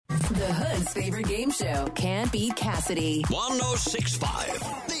The Hood's favorite game show, Can't Beat Cassidy.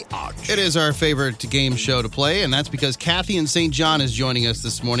 106.5, The Arch. It is our favorite game show to play, and that's because Kathy in St. John is joining us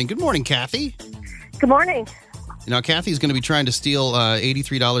this morning. Good morning, Kathy. Good morning. Now, Kathy's going to be trying to steal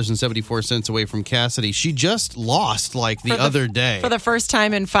 $83.74 away from Cassidy. She just lost, the other day. For the first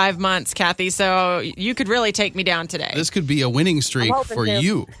time in 5 months, Kathy, so you could really take me down today. This could be a winning streak for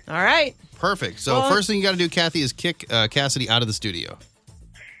you. All right. Perfect. So first thing you got to do, Kathy, is kick Cassidy out of the studio.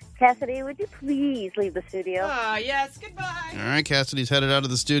 Cassidy, would you please leave the studio? Yes, goodbye. All right, Cassidy's headed out of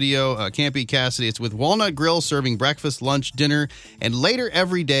the studio. Can't Beat Cassidy. It's with Walnut Grill, serving breakfast, lunch, dinner, and later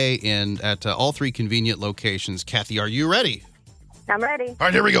every day at all three convenient locations. Kathy, are you ready? I'm ready. All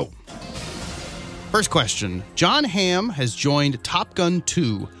right, here we go. First question. John Hamm has joined Top Gun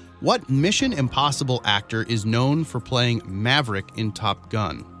 2. What Mission Impossible actor is known for playing Maverick in Top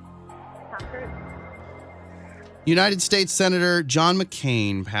Gun? Tom Cruise. United States Senator John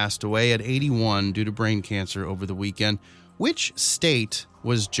McCain passed away at 81 due to brain cancer over the weekend. Which state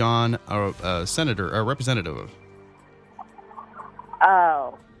was John a senator or representative of?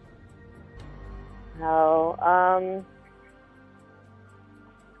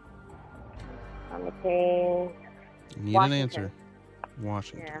 McCain. Need Washington. an answer.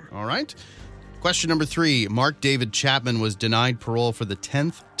 Washington. Yeah. All right. Question number 3. Mark David Chapman was denied parole for the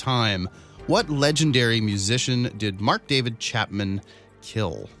 10th time. What legendary musician did Mark David Chapman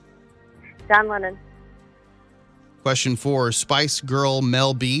kill? John Lennon. Question 4. Spice Girl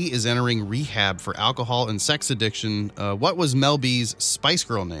Mel B is entering rehab for alcohol and sex addiction. What was Mel B's Spice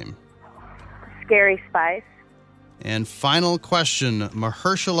Girl name? Scary Spice. And final question.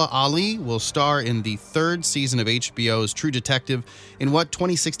 Mahershala Ali will star in the 3rd season of HBO's True Detective. In what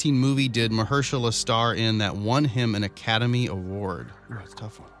 2016 movie did Mahershala star in that won him an Academy Award? Ooh, that's a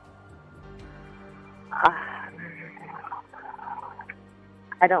tough one.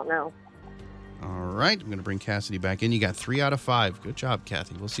 I don't know. All right, I'm going to bring Cassidy back in. You got 3 out of 5. Good job,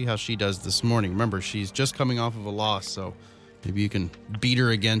 Kathy. We'll see how she does this morning. Remember, she's just coming off of a loss, so maybe you can beat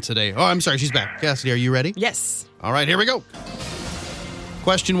her again today. Oh, I'm sorry, she's back. Cassidy, are you ready? Yes. All right, here we go.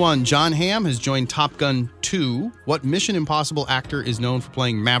 Question 1. John Hamm has joined Top Gun 2. What Mission Impossible actor is known for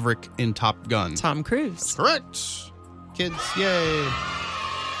playing Maverick in Top Gun? Tom Cruise. Correct. Kids, yay.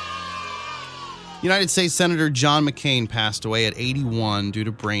 United States Senator John McCain passed away at 81 due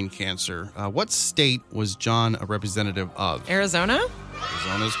to brain cancer. What state was John a representative of? Arizona?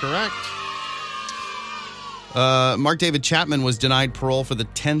 Arizona is correct. Mark David Chapman was denied parole for the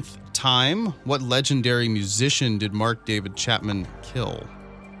 10th time. What legendary musician did Mark David Chapman kill?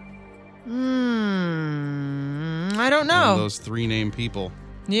 I don't know. One of those 3 named people.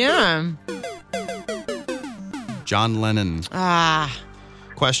 Yeah. John Lennon.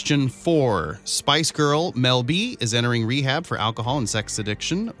 Question 4. Spice Girl Mel B is entering rehab for alcohol and sex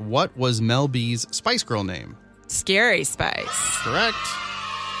addiction. What was Mel B's Spice Girl name? Scary Spice. Correct.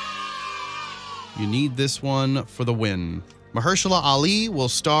 You need this one for the win. Mahershala Ali will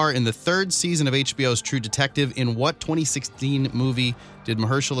star in the 3rd season of HBO's True Detective. In what 2016 movie did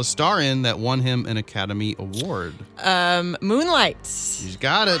Mahershala star in that won him an Academy Award? Moonlight. He's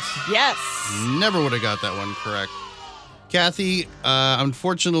got it. Yes. Never would have got that one correct. Kathy,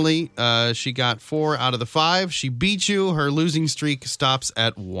 unfortunately, she got 4 out of the 5. She beat you. Her losing streak stops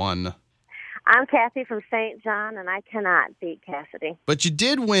at 1. I'm Kathy from St. John, and I cannot beat Cassidy. But you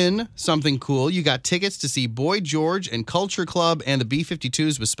did win something cool. You got tickets to see Boy George and Culture Club and the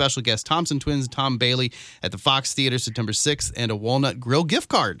B-52s with special guest Thompson Twins Tom Bailey at the Fox Theater September 6th and a Walnut Grill gift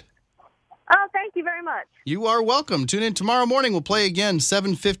card. Oh, thank you very much. You are welcome. Tune in tomorrow morning. We'll play again,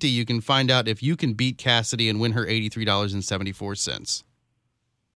 7:50. You can find out if you can beat Cassidy and win her $83.74.